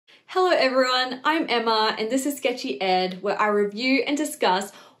Hello everyone, I'm Emma and this is Sketchy Ed, where I review and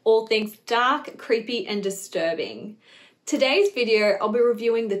discuss all things dark, creepy and disturbing. Today's video I'll be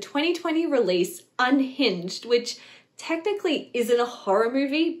reviewing the 2020 release Unhinged, which technically isn't a horror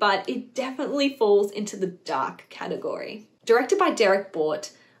movie, but it definitely falls into the dark category. Directed by Derek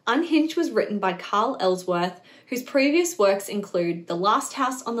Bort, Unhinged was written by Carl Ellsworth, whose previous works include The Last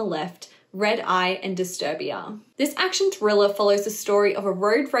House on the Left, Red Eye and Disturbia. This action thriller follows the story of a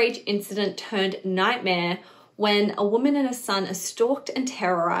road rage incident turned nightmare when a woman and her son are stalked and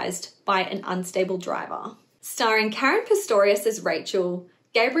terrorized by an unstable driver. Starring Caren Pistorius as Rachel,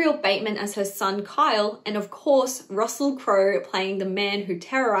 Gabriel Bateman as her son Kyle, and of course Russell Crowe playing the man who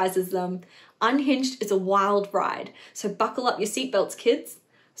terrorizes them, Unhinged is a wild ride, so buckle up your seatbelts, kids.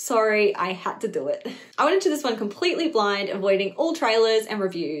 Sorry, I had to do it. I went into this one completely blind, avoiding all trailers and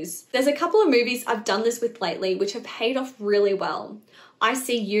reviews. There's a couple of movies I've done this with lately which have paid off really well. I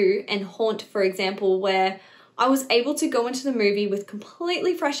See You and Haunt, for example, where I was able to go into the movie with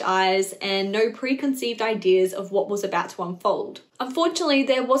completely fresh eyes and no preconceived ideas of what was about to unfold. Unfortunately,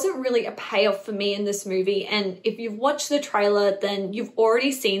 there wasn't really a payoff for me in this movie, and if you've watched the trailer, then you've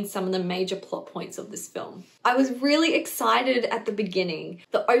already seen some of the major plot points of this film. I was really excited at the beginning.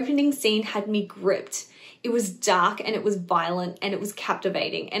 The opening scene had me gripped. It was dark and it was violent and it was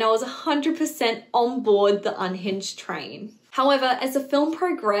captivating, and I was 100% on board the Unhinged train. However, as the film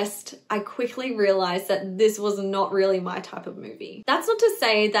progressed, I quickly realized that this was not really my type of movie. That's not to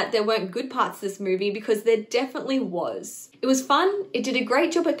say that there weren't good parts of this movie, because there definitely was. It was fun, it did a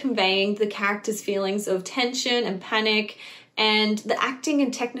great job at conveying the characters' feelings of tension and panic, and the acting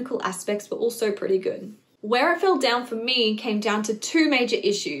and technical aspects were also pretty good. Where it fell down for me came down to two major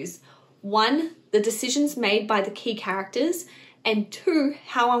issues. One, the decisions made by the key characters, and two,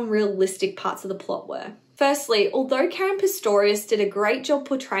 how unrealistic parts of the plot were. Firstly, although Caren Pistorius did a great job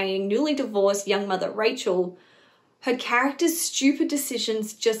portraying newly divorced young mother Rachel, her character's stupid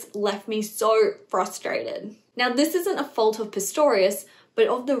decisions just left me so frustrated. Now, this isn't a fault of Pistorius, but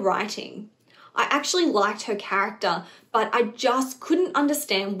of the writing. I actually liked her character, but I just couldn't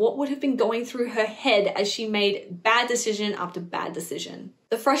understand what would have been going through her head as she made bad decision after bad decision.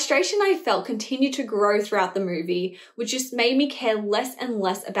 The frustration I felt continued to grow throughout the movie, which just made me care less and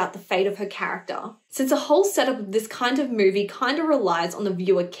less about the fate of her character. Since the whole setup of this kind of movie kind of relies on the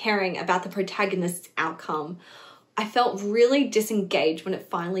viewer caring about the protagonist's outcome, I felt really disengaged when it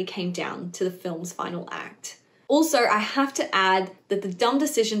finally came down to the film's final act. Also, I have to add that the dumb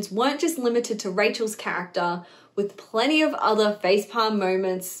decisions weren't just limited to Rachel's character, with plenty of other facepalm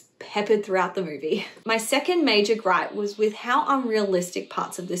moments peppered throughout the movie. My second major gripe was with how unrealistic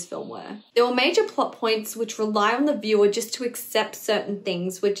parts of this film were. There were major plot points which rely on the viewer just to accept certain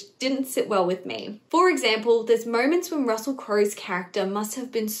things, which didn't sit well with me. For example, there's moments when Russell Crowe's character must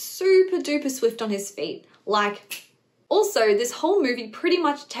have been super duper swift on his feet. Also, this whole movie pretty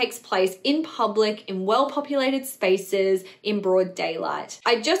much takes place in public, in well-populated spaces, in broad daylight.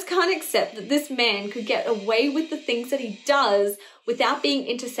 I just can't accept that this man could get away with the things that he does without being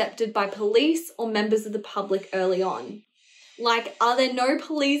intercepted by police or members of the public early on. Are there no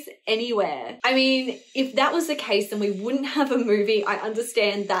police anywhere? I mean, if that was the case, then we wouldn't have a movie. I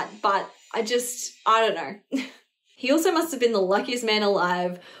understand that, but I don't know. He also must have been the luckiest man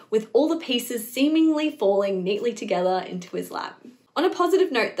alive, with all the pieces seemingly falling neatly together into his lap. On a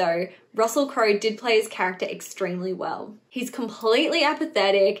positive note though, Russell Crowe did play his character extremely well. He's completely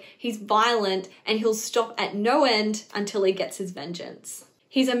apathetic, he's violent, and he'll stop at no end until he gets his vengeance.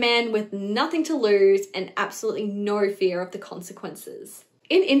 He's a man with nothing to lose and absolutely no fear of the consequences.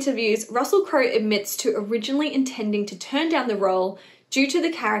 In interviews, Russell Crowe admits to originally intending to turn down the role due to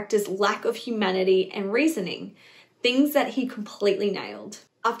the character's lack of humanity and reasoning, things that he completely nailed.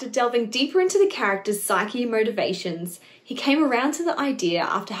 After delving deeper into the character's psyche and motivations, he came around to the idea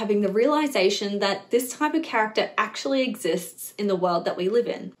after having the realization that this type of character actually exists in the world that we live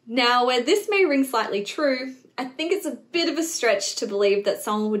in. Now, where this may ring slightly true, I think it's a bit of a stretch to believe that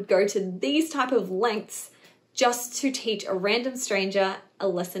someone would go to these type of lengths just to teach a random stranger a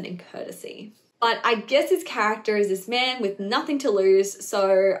lesson in courtesy. But I guess his character is this man with nothing to lose,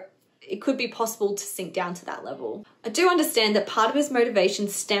 so it could be possible to sink down to that level. I do understand that part of his motivation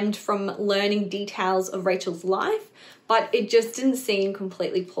stemmed from learning details of Rachel's life, but it just didn't seem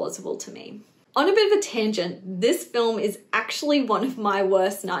completely plausible to me. On a bit of a tangent, this film is actually one of my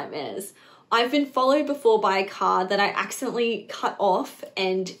worst nightmares. I've been followed before by a car that I accidentally cut off,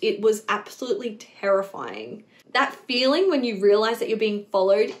 and it was absolutely terrifying. That feeling when you realize that you're being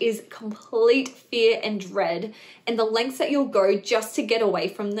followed is complete fear and dread, and the lengths that you'll go just to get away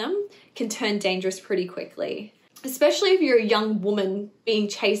from them can turn dangerous pretty quickly. especially if you're a young woman being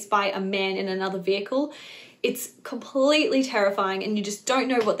chased by a man in another vehicle. It's completely terrifying and you just don't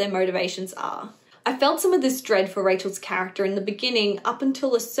know what their motivations are. I felt some of this dread for Rachel's character in the beginning up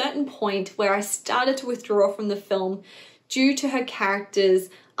until a certain point where I started to withdraw from the film due to her character's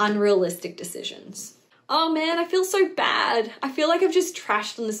unrealistic decisions. Oh man, I feel so bad. I feel like I've just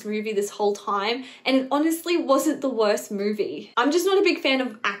trashed on this movie this whole time, and it honestly wasn't the worst movie. I'm just not a big fan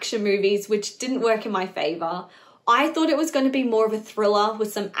of action movies, which didn't work in my favor. I thought it was going to be more of a thriller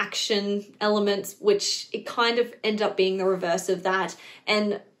with some action elements, which it kind of ended up being the reverse of that.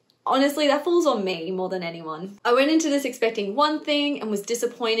 And honestly, that falls on me more than anyone. I went into this expecting one thing and was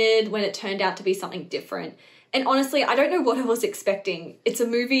disappointed when it turned out to be something different. And honestly, I don't know what I was expecting. It's a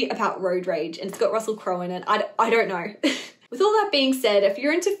movie about road rage and it's got Russell Crowe in it. I don't know. With all that being said, if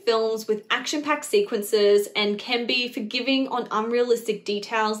you're into films with action-packed sequences and can be forgiving on unrealistic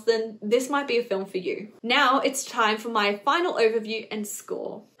details, then this might be a film for you. Now it's time for my final overview and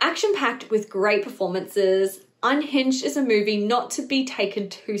score. Action-packed with great performances, Unhinged is a movie not to be taken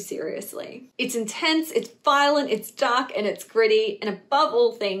too seriously. It's intense, it's violent, it's dark, and it's gritty, and above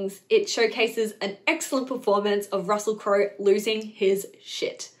all things, it showcases an excellent performance of Russell Crowe losing his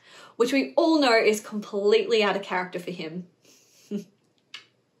shit, which we all know is completely out of character for him.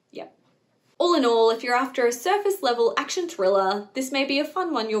 Yep. All in all, if you're after a surface level action thriller, this may be a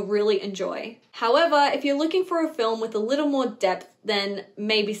fun one you'll really enjoy. However, if you're looking for a film with a little more depth, then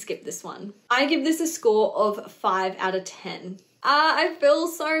maybe skip this one. I give this a score of 5 out of 10. I feel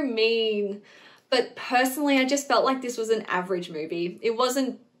so mean. But personally, I just felt like this was an average movie. It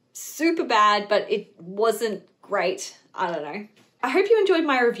wasn't super bad, but it wasn't great. I don't know. I hope you enjoyed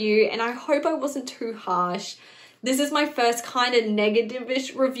my review and I hope I wasn't too harsh. This is my first kind of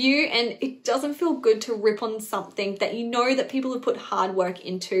negative-ish review and it doesn't feel good to rip on something that you know that people have put hard work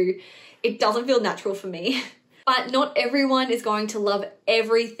into. It doesn't feel natural for me. But not everyone is going to love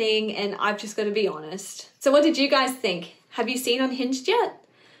everything and I've just got to be honest. So what did you guys think? Have you seen Unhinged yet?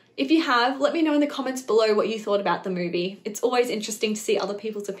 If you have, let me know in the comments below what you thought about the movie. It's always interesting to see other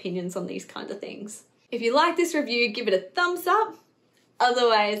people's opinions on these kind of things. If you like this review, give it a thumbs up.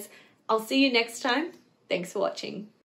 Otherwise, I'll see you next time. Thanks for watching.